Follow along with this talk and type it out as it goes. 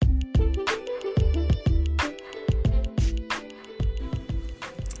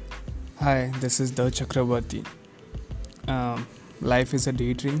Hi, this is the Chakravarty. Life is a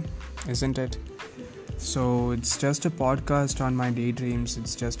daydream, isn't it? So it's just a podcast on my daydreams.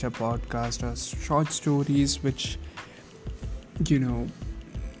 It's just a podcast of short stories, you know,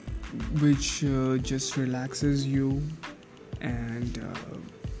 which just relaxes you, and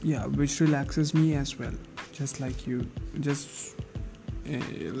which relaxes me as well. Just like you, just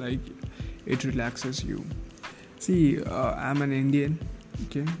like it relaxes you. See, I'm an Indian,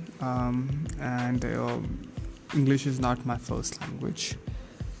 okay, and English is not my first language,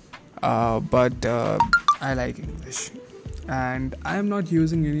 but I like English, and I am not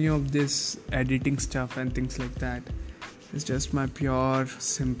using any of this editing stuff and things like that. It's just my pure,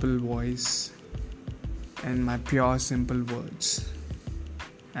 simple voice, and my pure, simple words,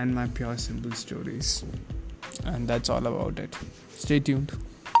 and my pure, simple stories, and that's all about it. Stay tuned.